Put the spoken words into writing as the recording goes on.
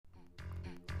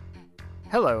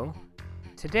Hello.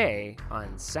 Today on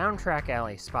Soundtrack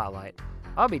Alley Spotlight,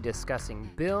 I'll be discussing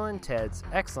Bill and Ted's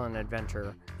Excellent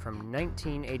Adventure from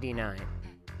 1989.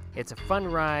 It's a fun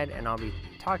ride, and I'll be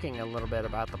talking a little bit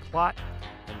about the plot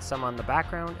and some on the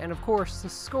background, and of course the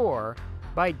score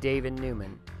by David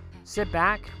Newman. Sit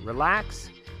back, relax,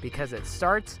 because it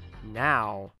starts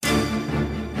now.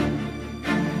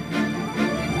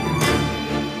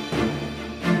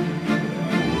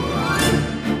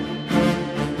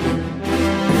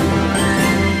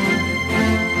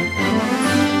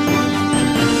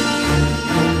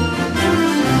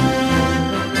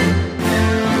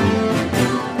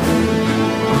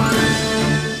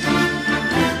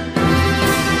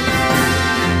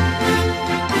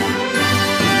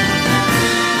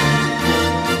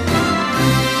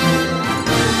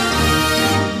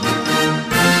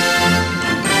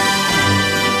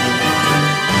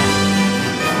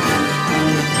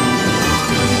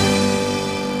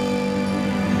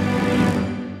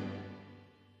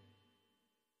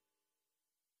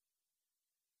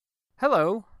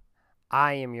 Hello,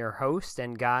 I am your host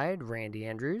and guide, Randy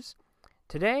Andrews.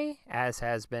 Today, as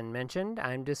has been mentioned,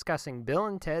 I'm discussing Bill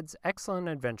and Ted's Excellent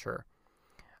Adventure.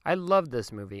 I love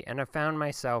this movie, and I found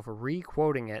myself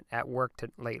re-quoting it at work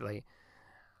lately.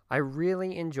 I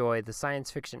really enjoy the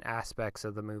science fiction aspects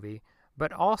of the movie,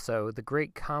 but also the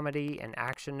great comedy and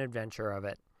action adventure of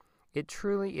it. It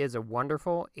truly is a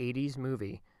wonderful 80s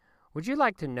movie. Would you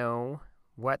like to know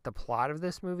what the plot of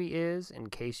this movie is, in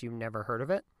case you've never heard of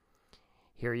it?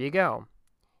 Here you go.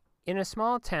 In a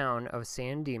small town of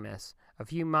San Dimas, a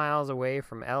few miles away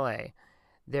from LA,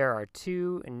 there are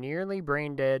two nearly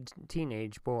brain-dead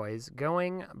teenage boys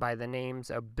going by the names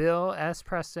of Bill S.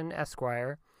 Preston,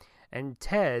 Esquire, and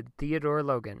Ted Theodore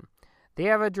Logan. They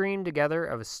have a dream together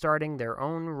of starting their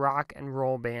own rock and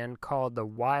roll band called the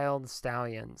Wild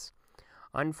Stallions.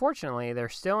 Unfortunately, they're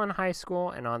still in high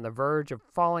school and on the verge of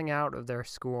falling out of their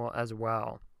school as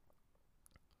well.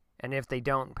 And if they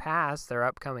don't pass their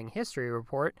upcoming history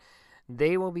report,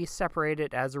 they will be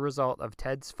separated as a result of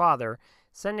Ted's father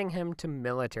sending him to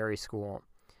military school.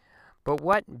 But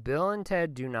what Bill and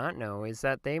Ted do not know is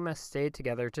that they must stay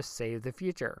together to save the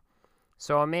future.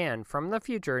 So a man from the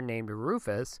future named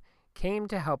Rufus came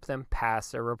to help them pass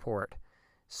their report.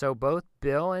 So both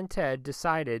Bill and Ted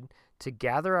decided to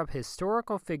gather up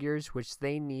historical figures which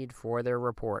they need for their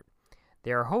report.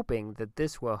 They are hoping that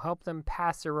this will help them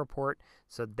pass their report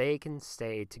so they can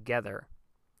stay together.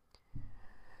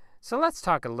 So let's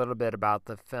talk a little bit about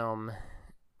the film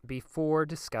before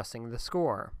discussing the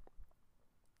score.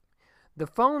 The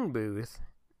phone booth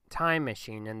time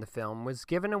machine in the film was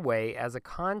given away as a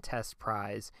contest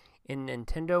prize in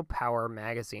Nintendo Power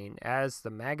magazine, as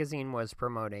the magazine was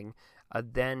promoting a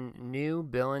then new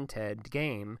Bill and Ted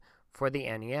game for the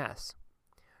NES.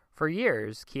 For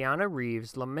years, Keanu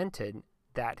Reeves lamented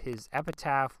that his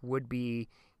epitaph would be,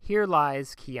 "Here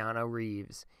lies Keanu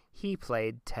Reeves. He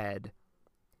played Ted."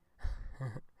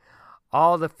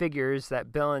 All the figures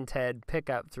that Bill and Ted pick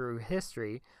up through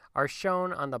history are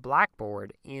shown on the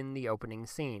blackboard in the opening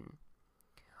scene.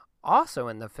 Also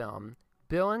in the film,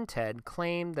 Bill and Ted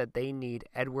claim that they need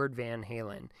Edward Van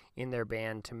Halen in their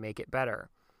band to make it better.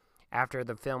 After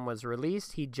the film was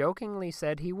released, he jokingly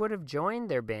said he would have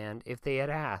joined their band if they had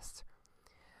asked.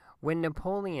 When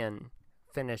Napoleon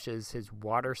finishes his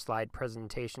water slide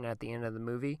presentation at the end of the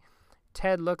movie,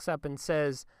 Ted looks up and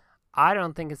says, "I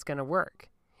don't think it's going to work."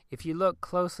 If you look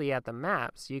closely at the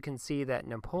maps, you can see that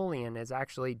Napoleon is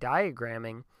actually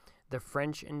diagramming the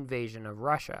French invasion of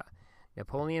Russia,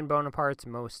 Napoleon Bonaparte's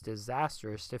most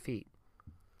disastrous defeat.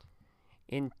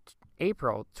 In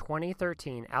April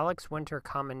 2013, Alex Winter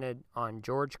commented on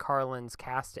George Carlin's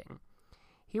casting.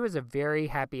 He was a very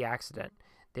happy accident.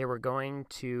 They were going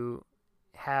to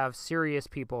have serious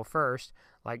people first,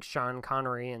 like Sean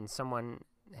Connery, and someone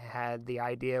had the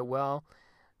idea, well,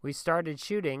 we started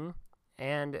shooting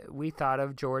and we thought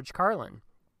of George Carlin.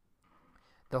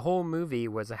 The whole movie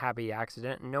was a happy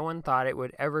accident, and no one thought it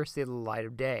would ever see the light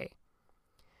of day.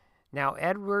 Now,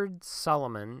 Edward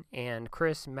Solomon and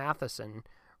Chris Matheson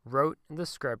wrote the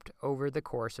script over the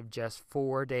course of just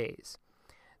 4 days.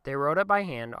 They wrote it by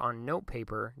hand on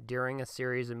notepaper during a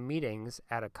series of meetings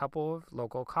at a couple of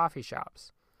local coffee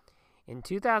shops. In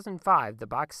 2005, the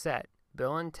box set,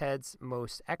 Bill and Ted's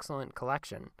Most Excellent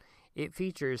Collection, it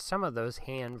features some of those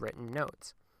handwritten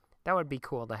notes. That would be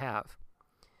cool to have.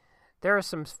 There are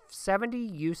some 70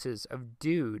 uses of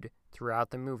dude throughout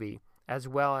the movie, as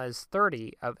well as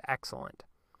 30 of excellent.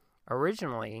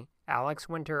 Originally, Alex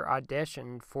Winter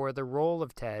auditioned for the role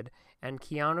of Ted, and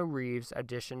Keanu Reeves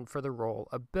auditioned for the role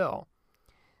of Bill.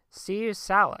 Steve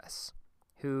Salas,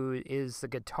 who is the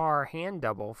guitar hand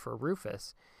double for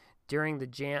Rufus, during the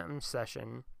jam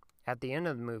session at the end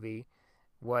of the movie,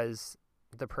 was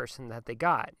the person that they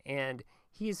got. And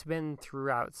he's been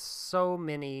throughout so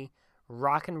many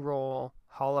rock and roll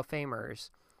Hall of Famers.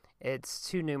 It's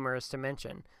too numerous to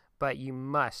mention, but you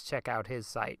must check out his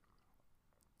site.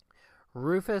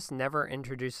 Rufus never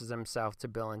introduces himself to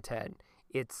Bill and Ted.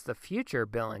 It's the future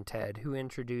Bill and Ted who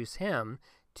introduce him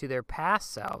to their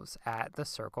past selves at the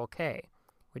Circle K,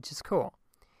 which is cool.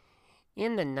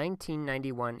 In the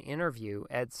 1991 interview,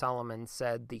 Ed Solomon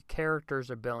said the characters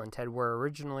of Bill and Ted were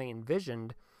originally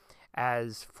envisioned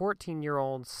as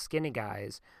 14-year-old skinny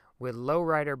guys with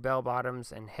lowrider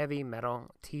bell-bottoms and heavy metal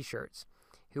t-shirts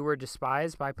who were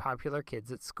despised by popular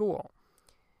kids at school.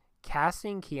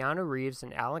 Casting Keanu Reeves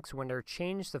and Alex Winter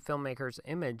changed the filmmaker's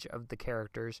image of the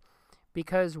characters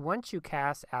because once you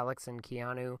cast Alex and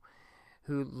Keanu,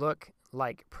 who look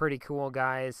like pretty cool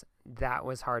guys, that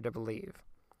was hard to believe.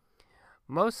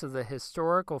 Most of the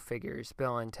historical figures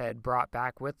Bill and Ted brought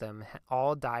back with them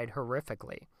all died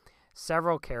horrifically.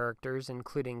 Several characters,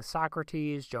 including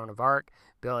Socrates, Joan of Arc,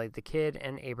 Billy the Kid,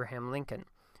 and Abraham Lincoln,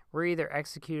 were either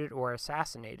executed or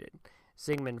assassinated.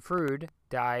 Sigmund Freud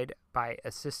died by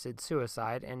assisted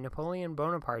suicide, and Napoleon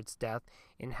Bonaparte's death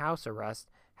in house arrest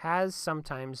has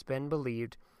sometimes been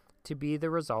believed to be the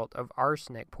result of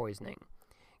arsenic poisoning.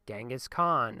 Genghis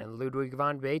Khan and Ludwig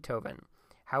van Beethoven,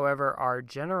 however, are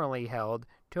generally held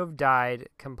to have died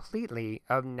completely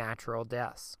of natural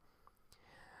deaths.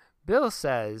 Bill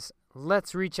says,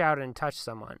 "Let's reach out and touch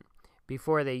someone,"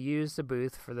 before they use the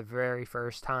booth for the very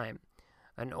first time,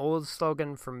 an old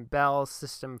slogan from Bell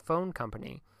System Phone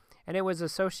Company, and it was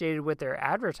associated with their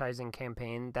advertising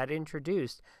campaign that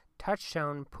introduced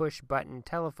touch-tone push-button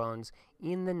telephones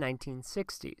in the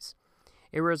 1960s.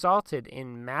 It resulted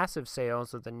in massive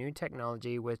sales of the new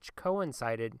technology, which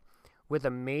coincided with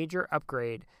a major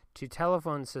upgrade to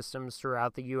telephone systems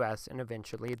throughout the U.S. and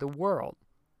eventually the world.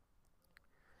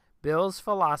 Bill's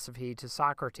philosophy to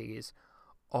Socrates,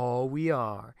 "All we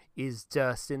are is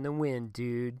dust in the wind,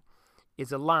 dude,"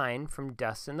 is a line from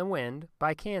Dust in the Wind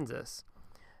by Kansas.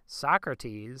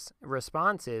 Socrates'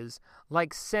 response is,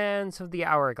 "Like sands of the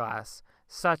hourglass,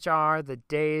 such are the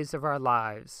days of our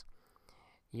lives."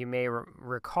 You may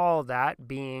recall that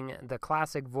being the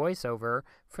classic voiceover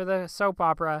for the soap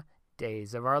opera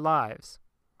Days of Our Lives.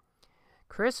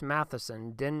 Chris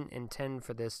Matheson didn't intend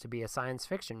for this to be a science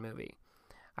fiction movie.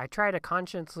 I try to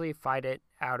consciously fight it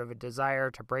out of a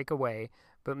desire to break away,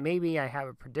 but maybe I have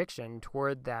a prediction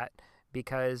toward that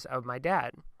because of my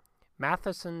dad.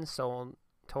 Matheson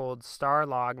told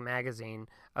Starlog magazine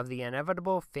of the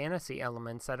inevitable fantasy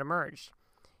elements that emerged.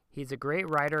 He's a great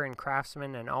writer and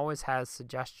craftsman and always has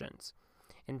suggestions.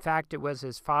 In fact, it was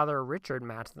his father, Richard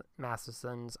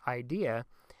Matheson's idea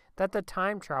that the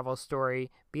time travel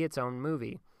story be its own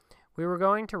movie. We were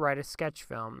going to write a sketch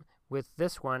film with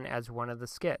this one as one of the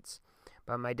skits,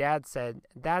 but my dad said,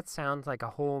 "That sounds like a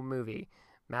whole movie,"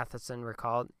 Matheson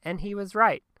recalled, and he was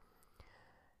right.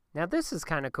 Now this is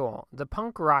kind of cool. The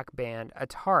punk rock band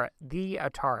The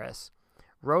Ataris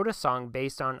wrote a song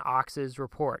based on Ox's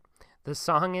report. The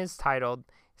song is titled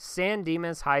San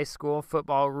Dimas High School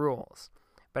Football Rules,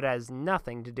 but has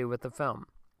nothing to do with the film.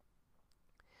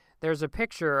 There's a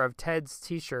picture of Ted's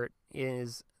t-shirt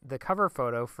is the cover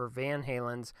photo for Van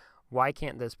Halen's Why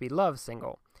Can't This Be Love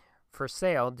single, for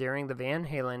sale during the Van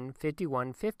Halen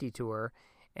 5150 tour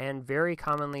and very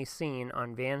commonly seen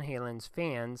on Van Halen's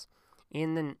fans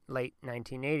in the late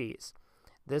 1980s.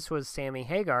 This was Sammy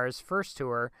Hagar's first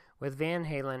tour with Van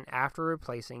Halen after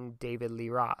replacing David Lee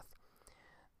Roth.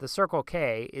 The Circle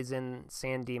K is in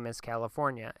San Dimas,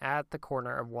 California, at the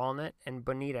corner of Walnut and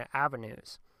Bonita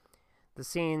Avenues. The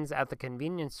scenes at the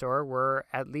convenience store were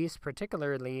at least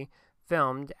particularly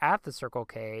filmed at the Circle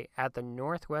K at the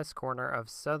northwest corner of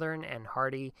Southern and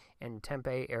Hardy in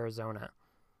Tempe, Arizona.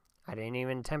 I didn't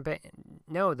even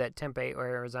know that Tempe,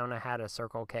 Arizona had a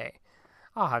Circle K.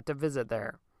 I'll have to visit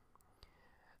there.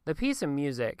 The piece of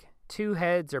music, Two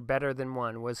Heads Are Better Than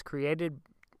One, was credited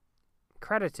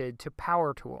to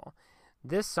Power Tool.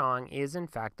 This song is in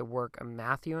fact the work of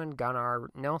Matthew and Gunnar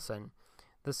Nelson,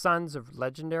 the sons of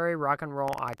legendary rock and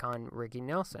roll icon Ricky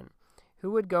Nelson,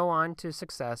 who would go on to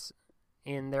success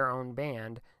in their own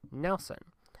band, Nelson.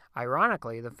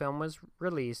 Ironically, the film was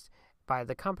released by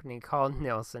the company called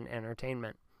Nelson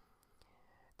Entertainment.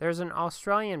 There's an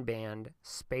Australian band,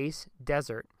 Space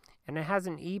Desert, and it has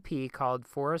an EP called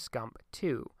Forrest Gump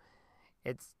 2.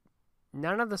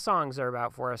 None of the songs are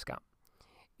about Forrest Gump.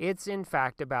 It's in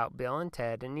fact about Bill and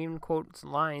Ted, and even quotes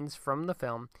lines from the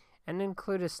film and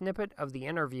include a snippet of the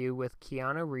interview with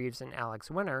Keanu Reeves and Alex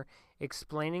Winter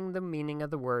explaining the meaning of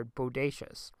the word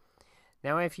bodacious.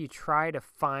 Now, if you try to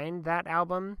find that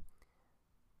album,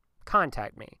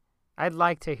 contact me. I'd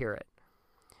like to hear it.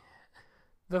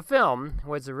 The film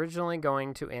was originally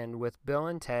going to end with Bill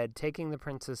and Ted taking the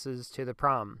princesses to the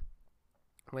prom.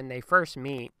 When they first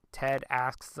meet, Ted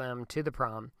asks them to the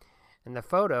prom, and the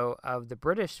photo of the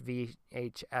British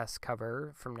VHS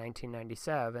cover from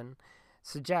 1997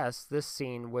 suggests this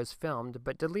scene was filmed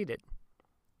but deleted.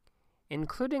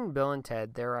 Including Bill and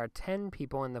Ted, there are 10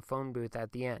 people in the phone booth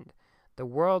at the end. The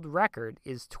world record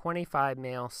is 25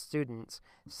 male students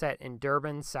set in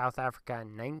Durban, South Africa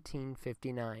in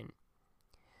 1959.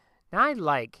 Now, I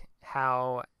like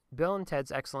how Bill and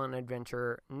Ted's Excellent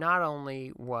Adventure not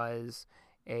only was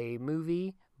a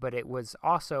movie, but it was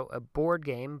also a board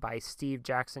game by Steve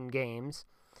Jackson Games,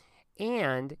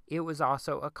 and it was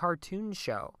also a cartoon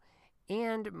show.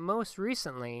 And most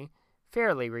recently,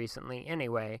 fairly recently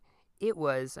anyway, it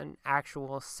was an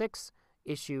actual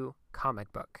 6-issue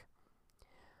comic book.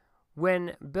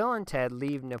 When Bill and Ted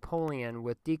leave Napoleon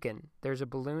with Deacon, there's a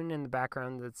balloon in the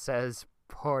background that says,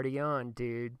 "Party on,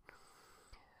 dude."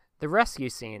 The rescue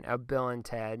scene of Bill and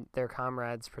Ted, their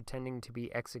comrades pretending to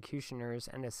be executioners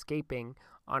and escaping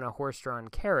on a horse-drawn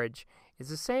carriage, is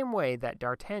the same way that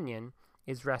D'Artagnan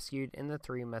is rescued in The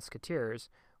Three Musketeers,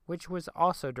 which was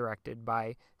also directed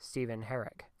by Stephen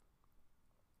Herrick.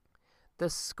 The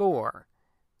score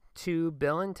to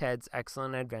Bill and Ted's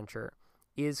Excellent Adventure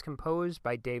is composed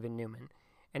by David Newman,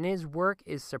 and his work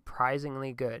is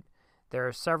surprisingly good. There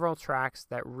are several tracks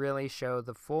that really show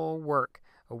the full work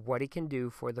of what he can do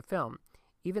for the film,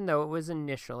 even though it was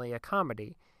initially a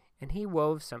comedy, and he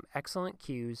wove some excellent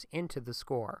cues into the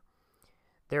score.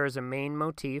 There is a main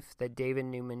motif that David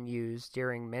Newman used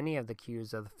during many of the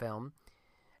cues of the film,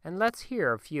 and let's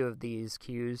hear a few of these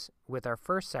cues with our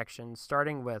first section,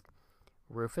 starting with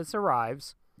Rufus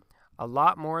Arrives, A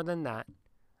Lot More Than That,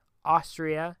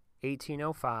 Austria,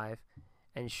 1805,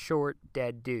 and Short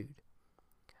Dead Dude.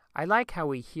 I like how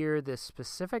we hear this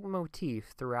specific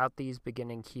motif throughout these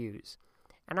beginning cues,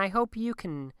 and I hope you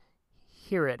can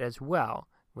hear it as well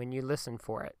when you listen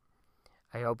for it.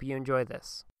 I hope you enjoy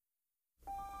this.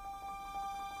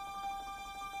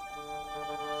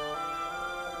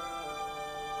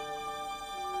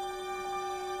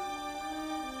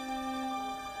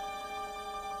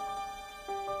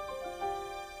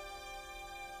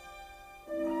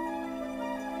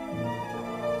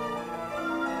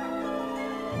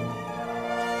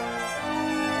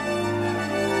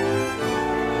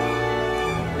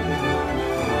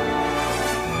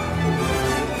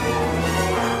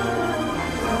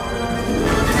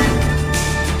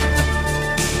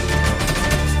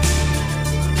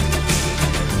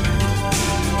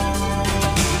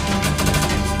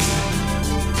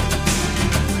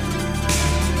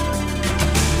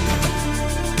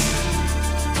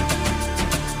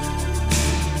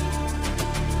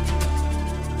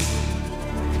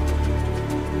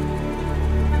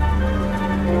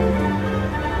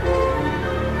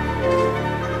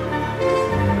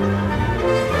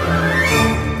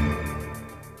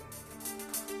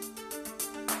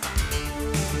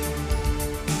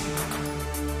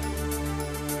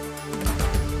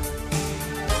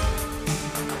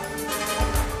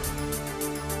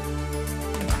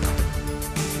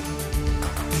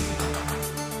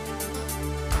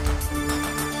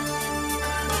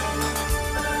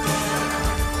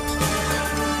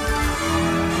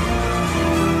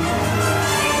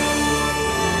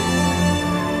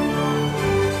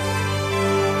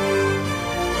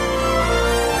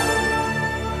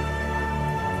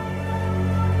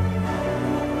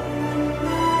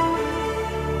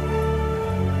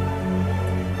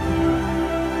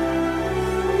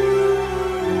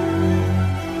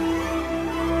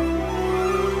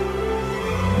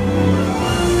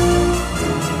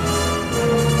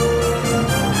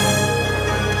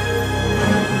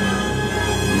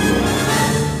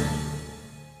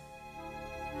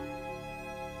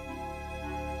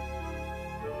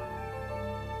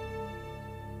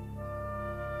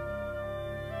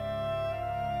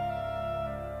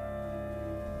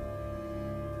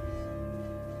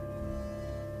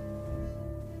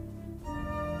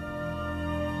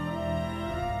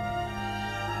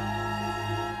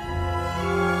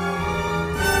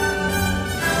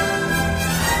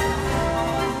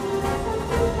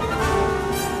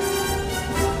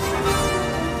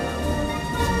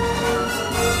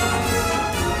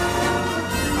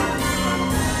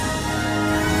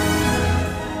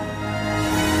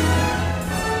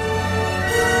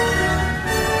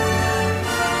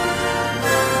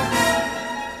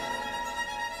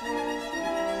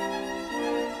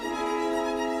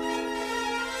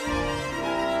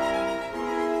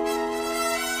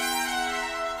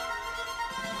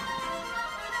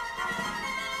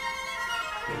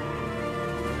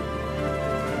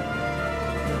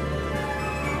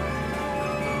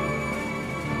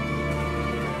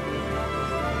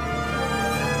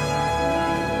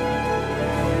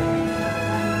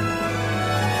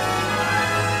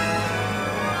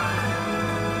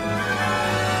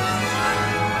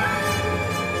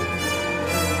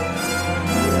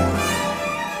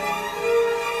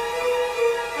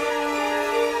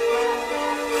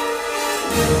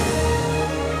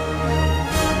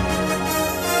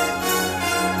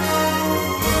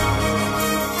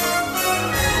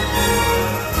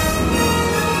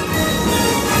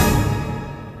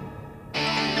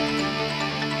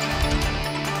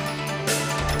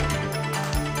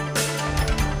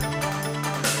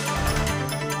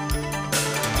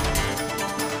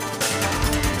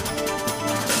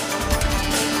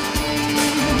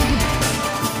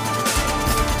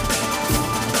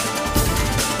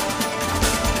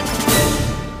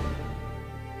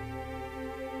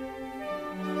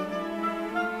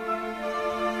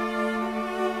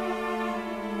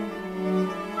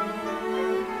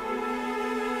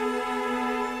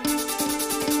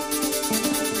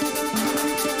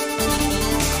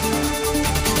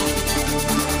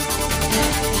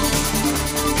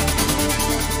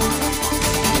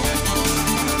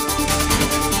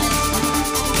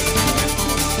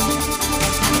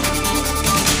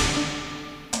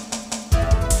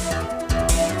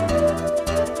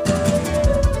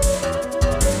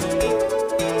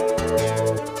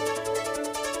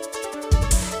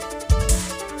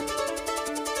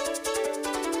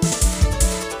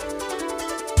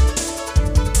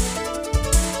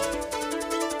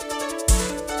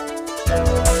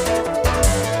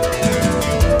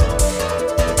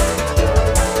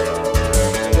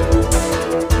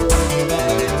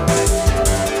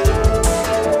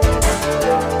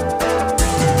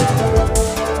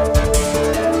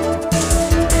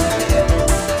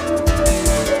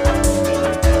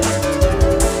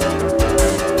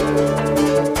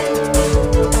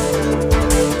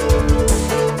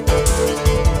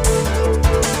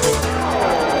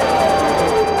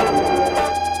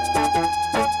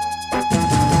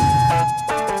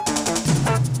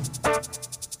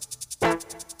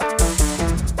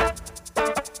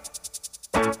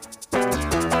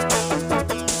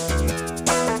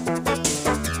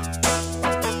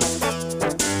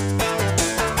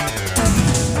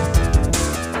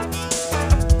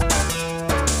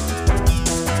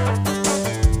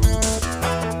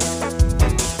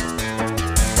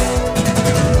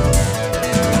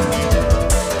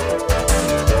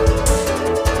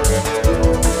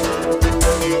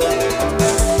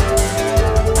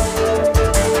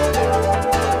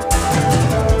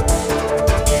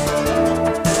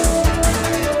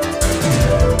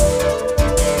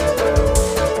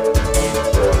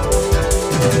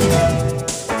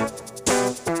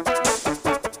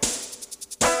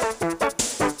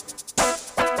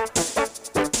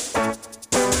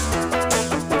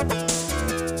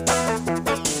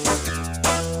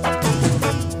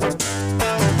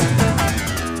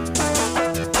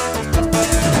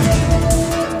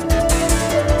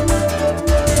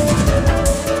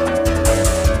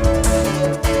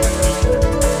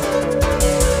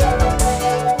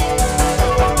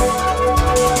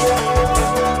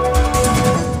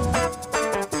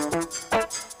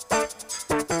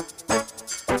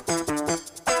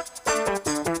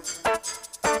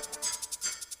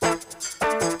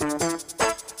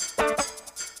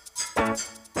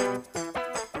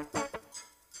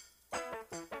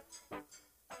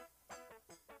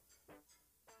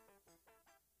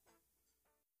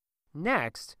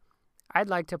 Next, I'd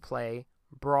like to play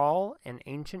Brawl in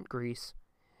Ancient Greece,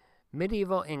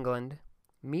 Medieval England,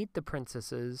 Meet the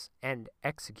Princesses, and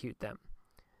Execute Them.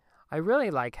 I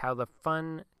really like how the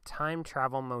fun time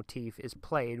travel motif is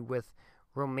played with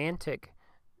romantic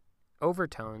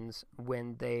overtones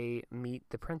when they meet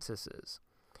the princesses.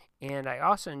 And I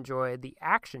also enjoy the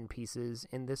action pieces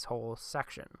in this whole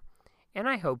section. And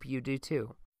I hope you do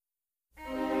too.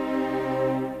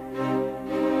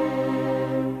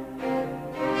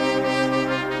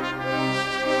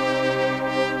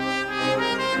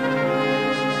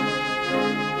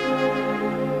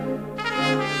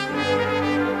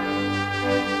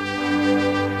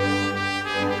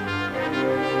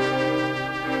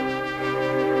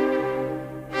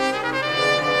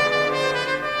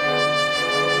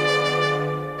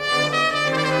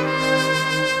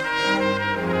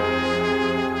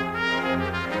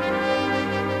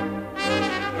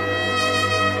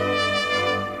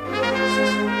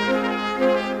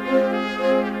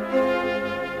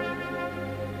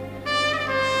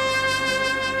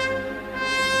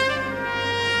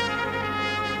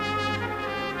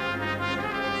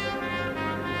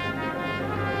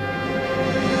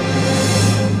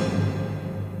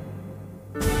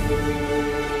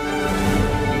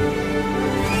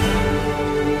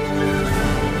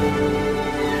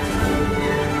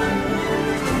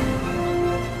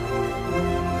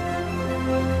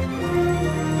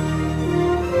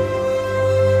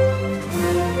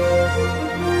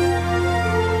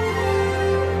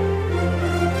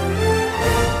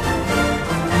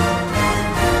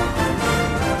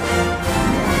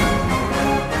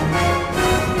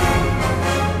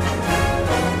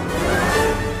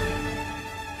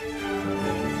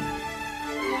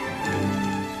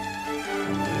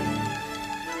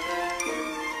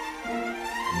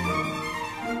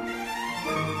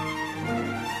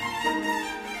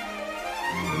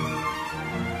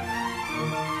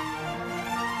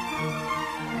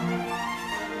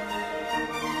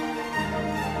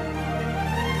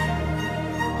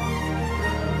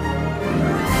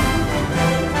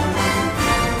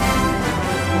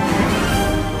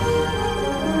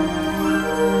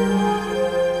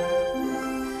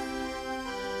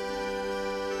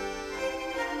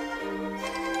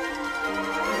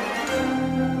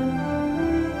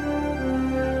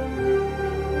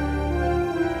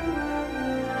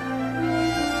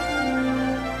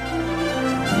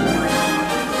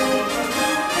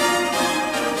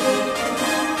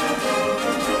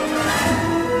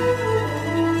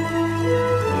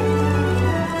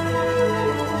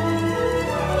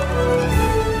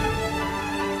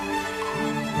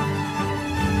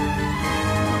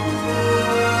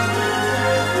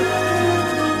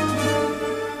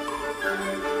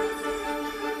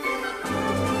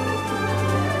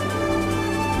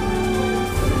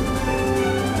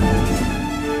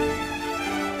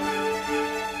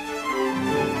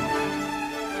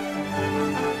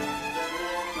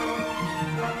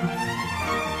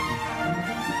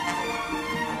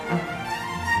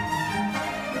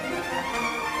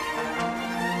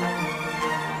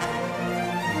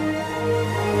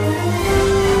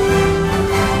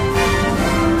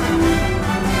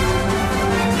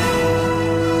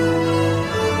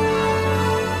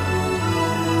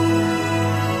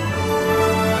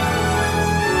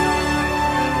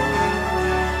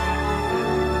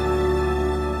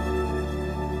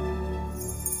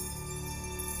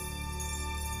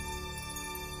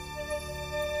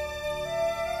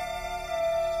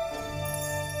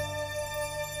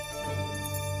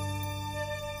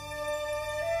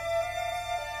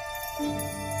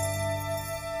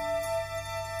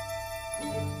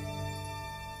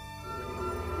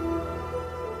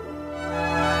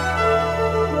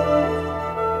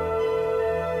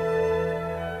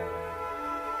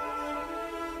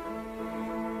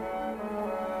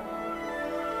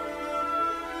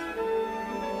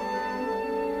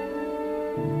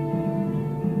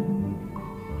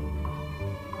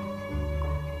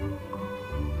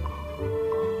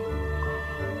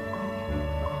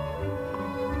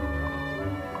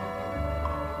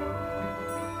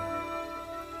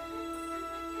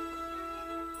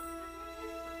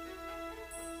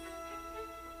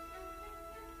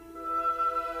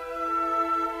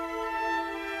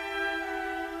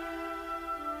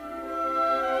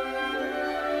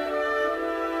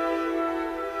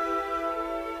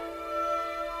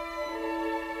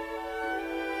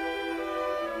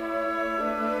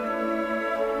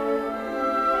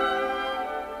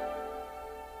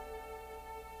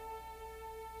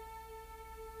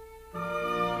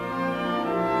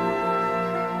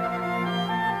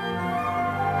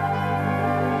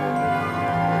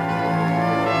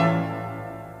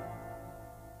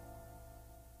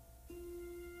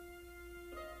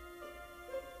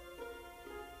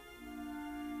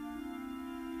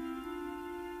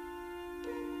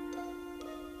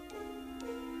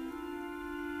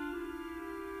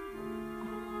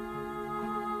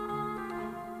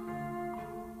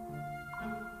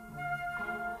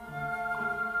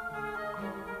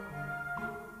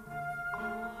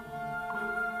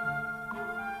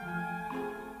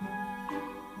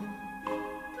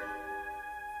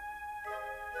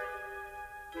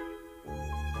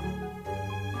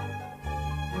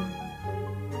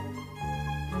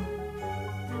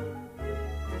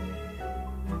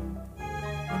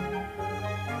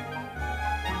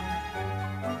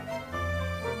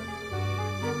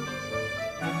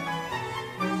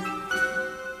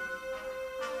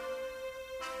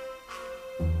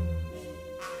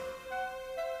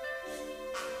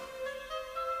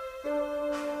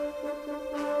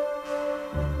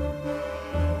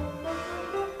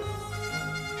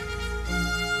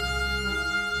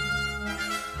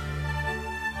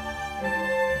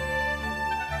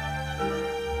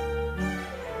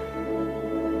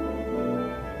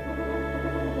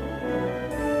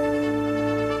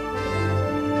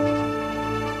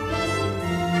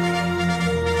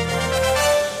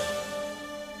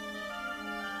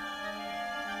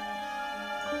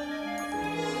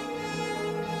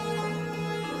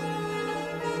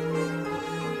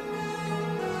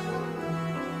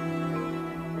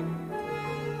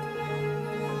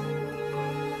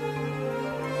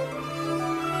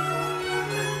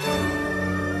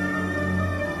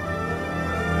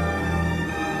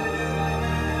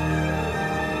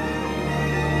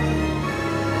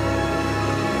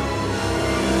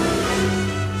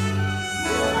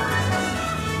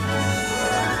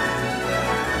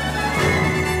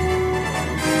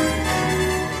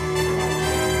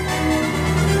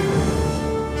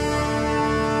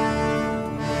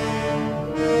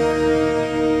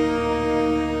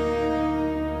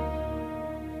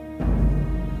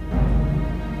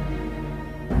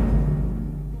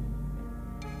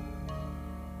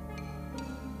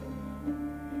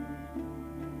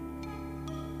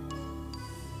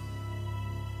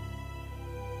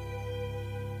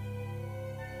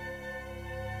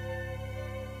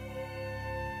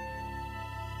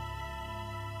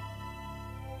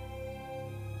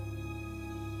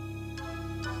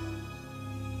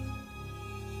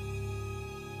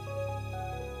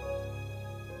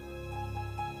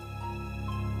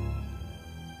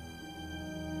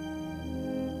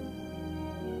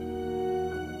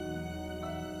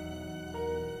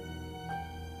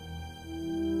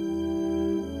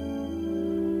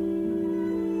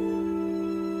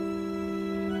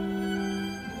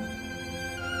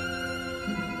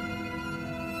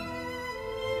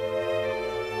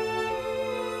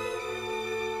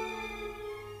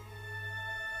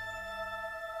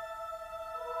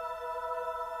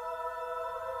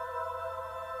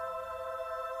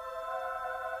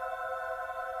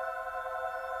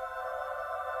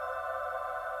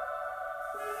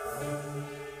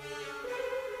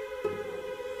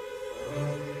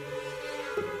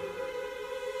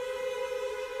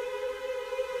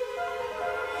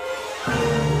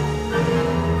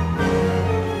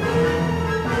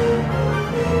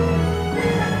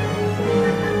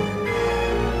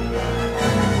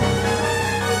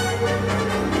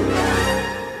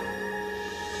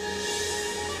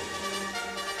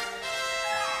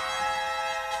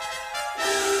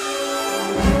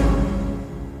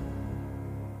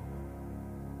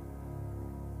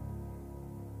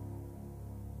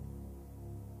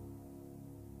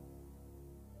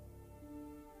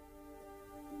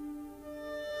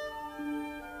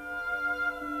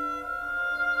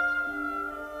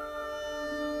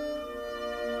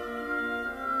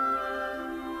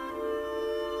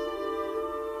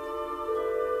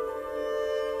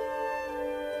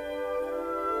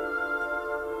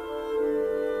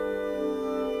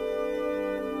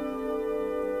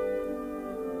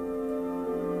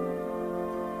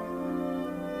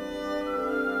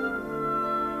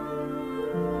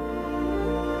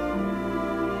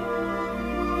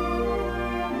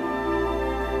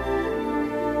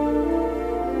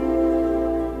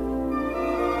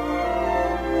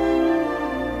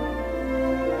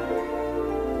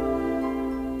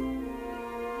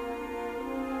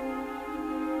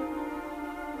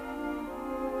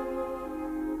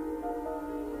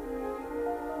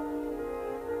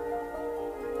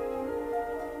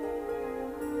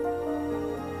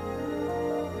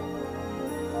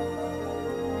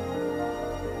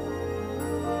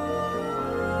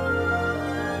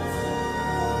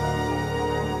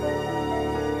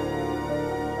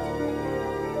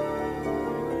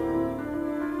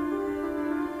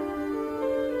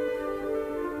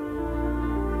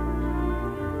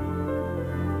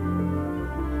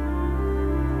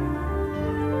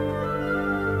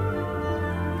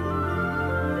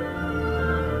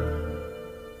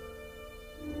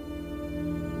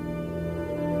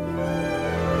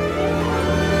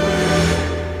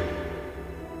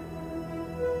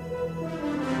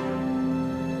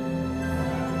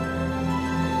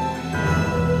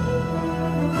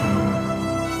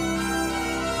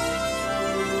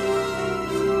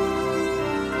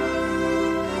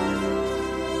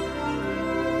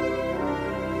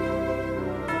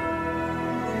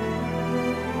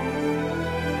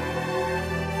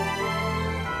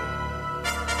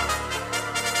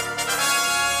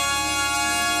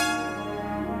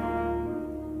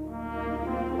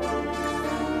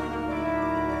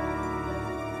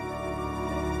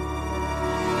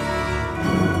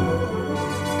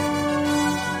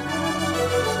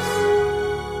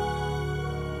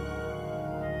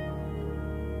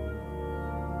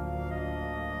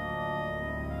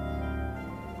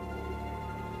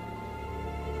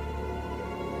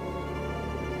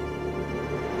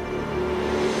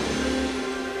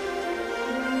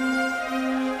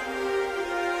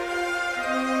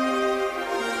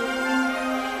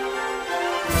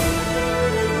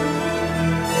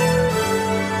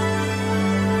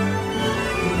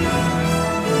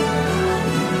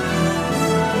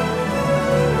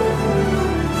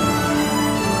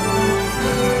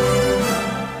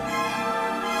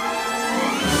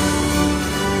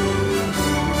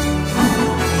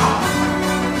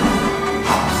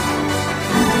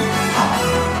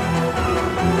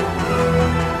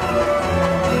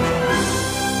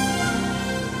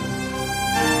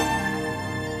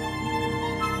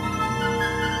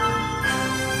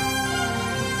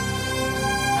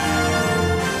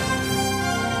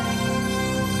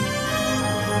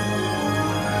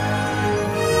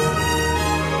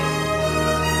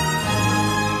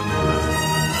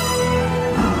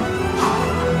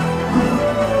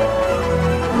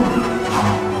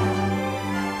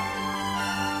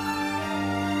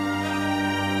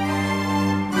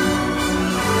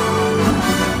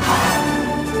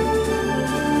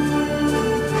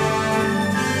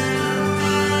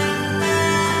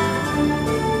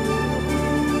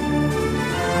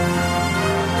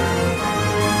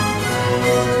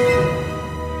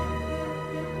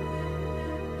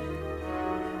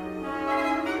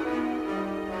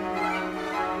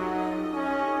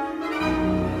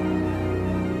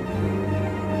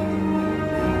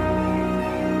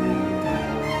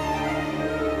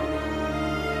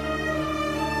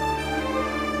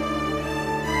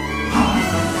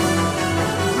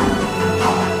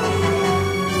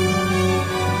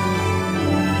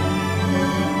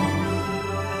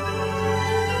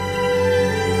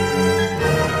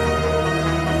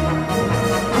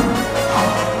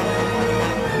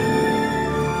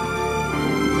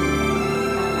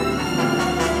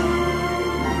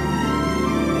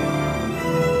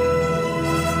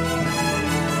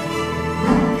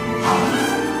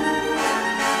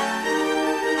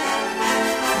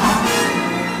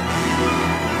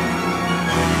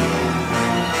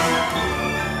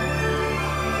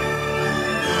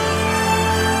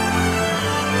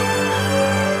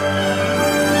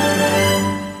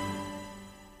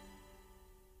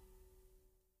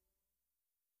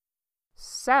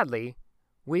 Sadly,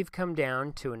 we've come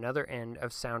down to another end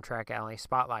of Soundtrack Alley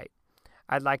Spotlight.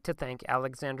 I'd like to thank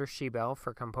Alexander Shebel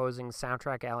for composing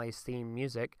Soundtrack Alley's theme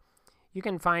music. You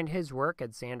can find his work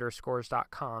at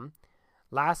xanderscores.com.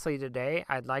 Lastly today,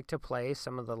 I'd like to play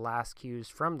some of the last cues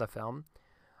from the film.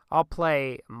 I'll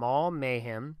play Mall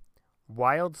Mayhem,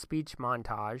 Wild Speech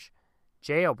Montage,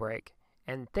 Jailbreak,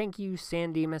 and Thank You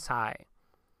San Dimas High.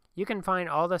 You can find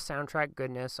all the soundtrack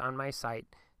goodness on my site,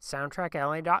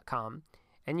 soundtrackalley.com,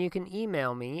 and you can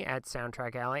email me at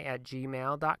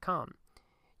soundtrackalley@gmail.com.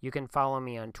 You can follow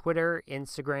me on Twitter,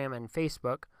 Instagram, and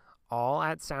Facebook, all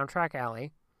at Soundtrack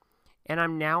Alley. And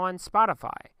I'm now on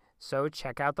Spotify, so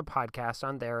check out the podcast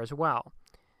on there as well.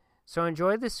 So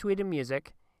enjoy the suite of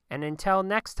music, and until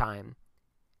next time,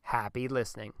 happy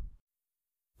listening.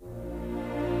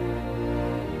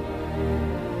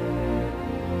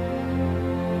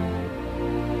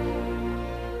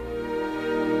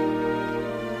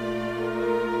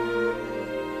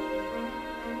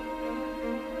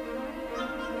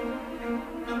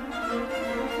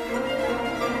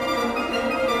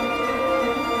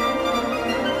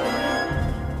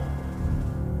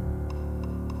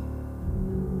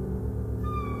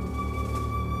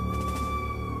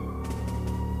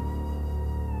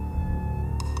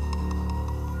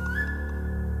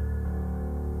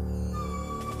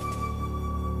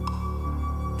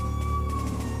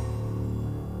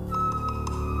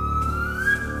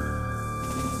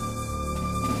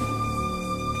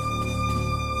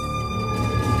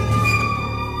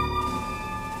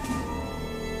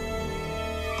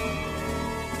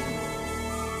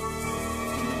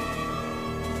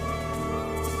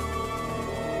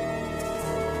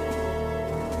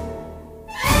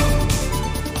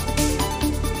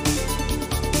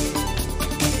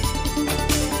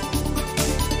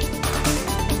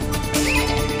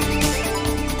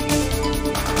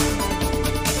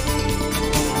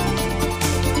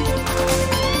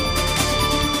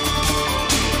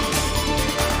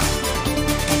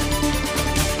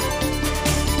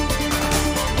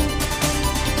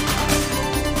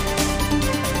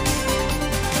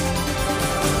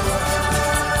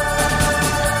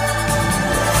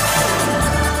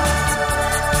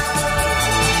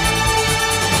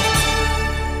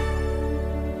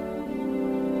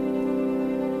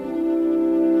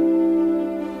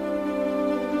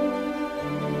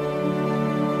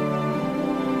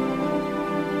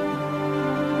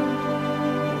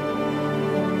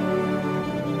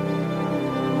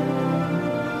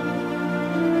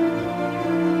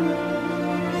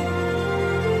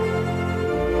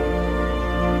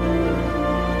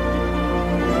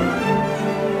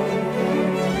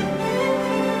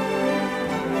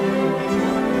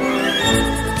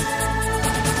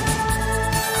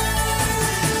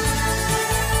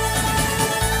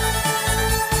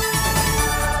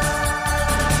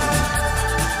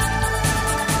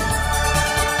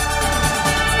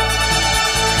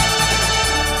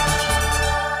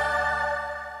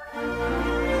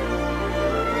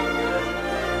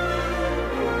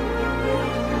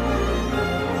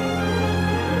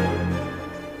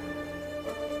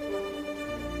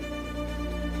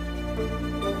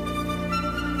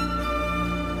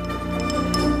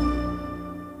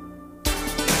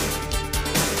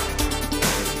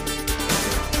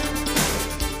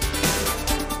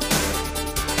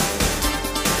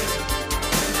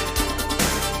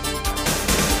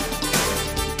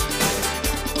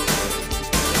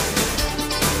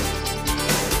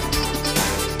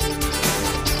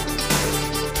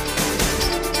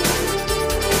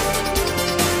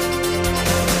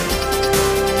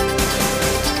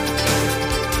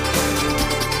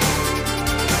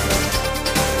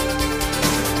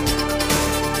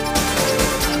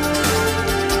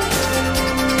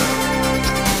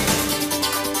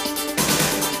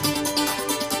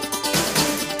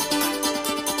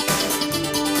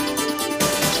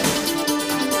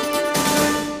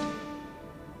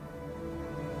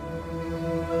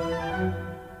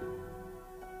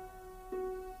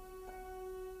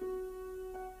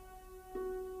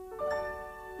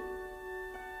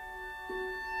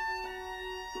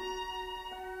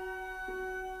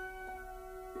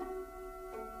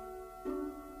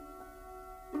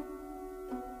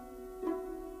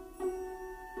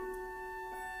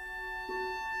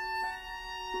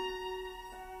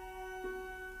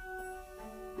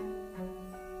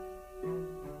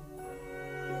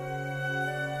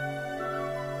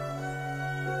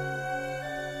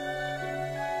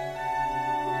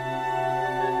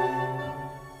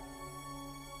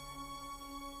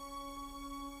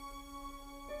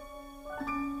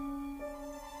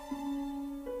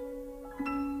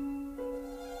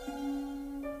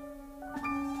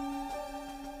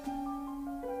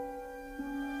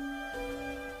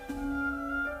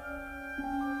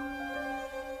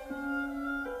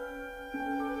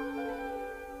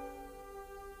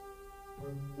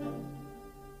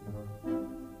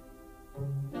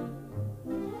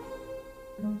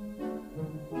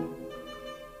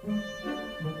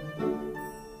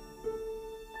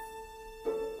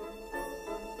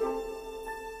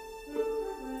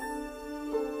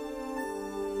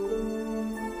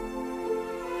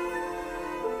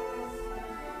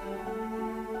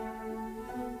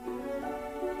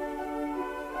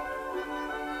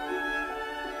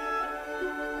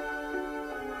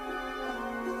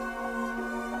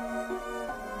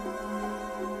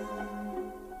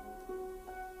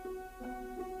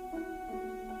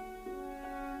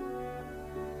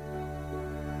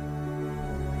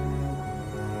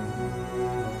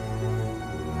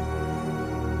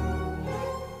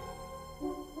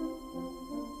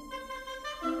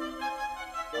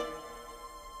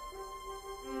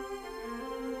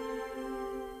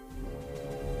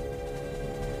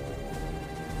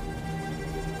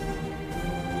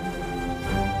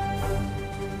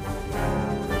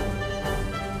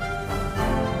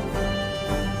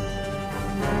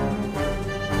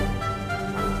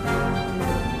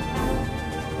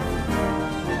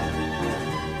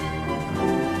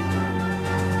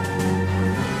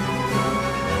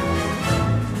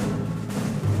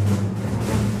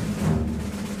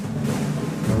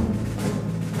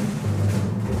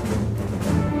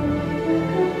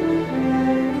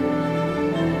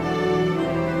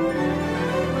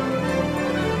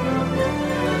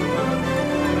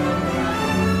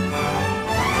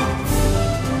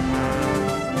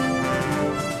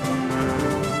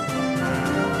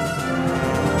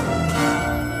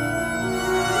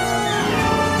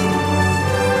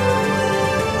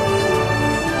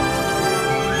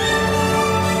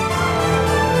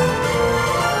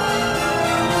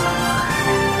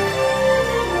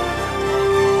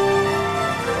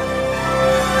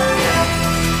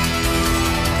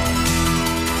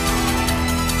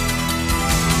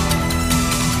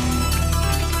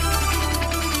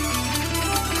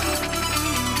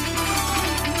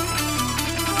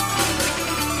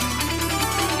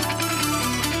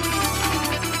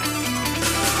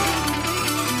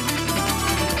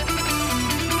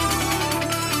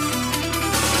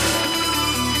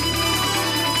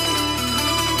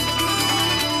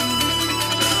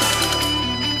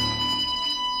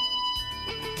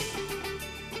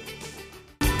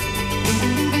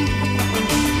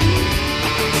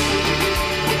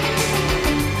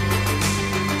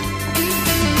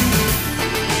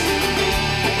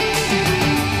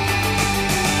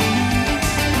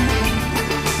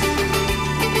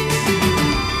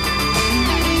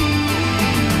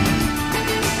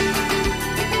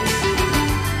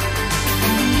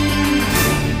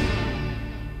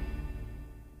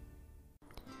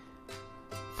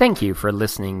 Thank you for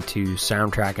listening to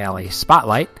Soundtrack Alley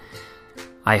Spotlight.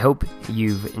 I hope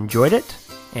you've enjoyed it,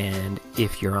 and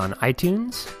if you're on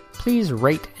iTunes, please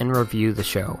rate and review the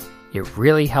show. It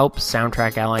really helps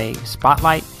Soundtrack Alley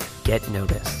Spotlight get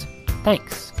noticed.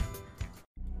 Thanks.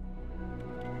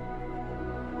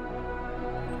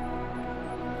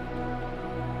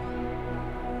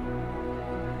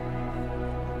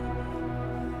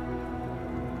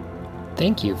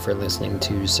 Thank you for listening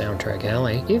to Soundtrack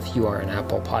Alley. If you are an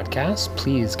Apple Podcast,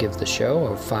 please give the show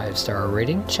a 5-star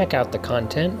rating. Check out the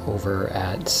content over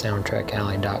at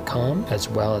soundtrackalley.com, as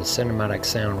well as Cinematic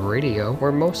Sound Radio,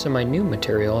 where most of my new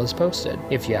material is posted.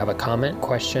 If you have a comment,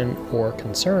 question, or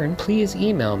concern, please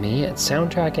email me at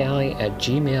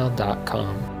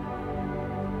soundtrackalley@gmail.com.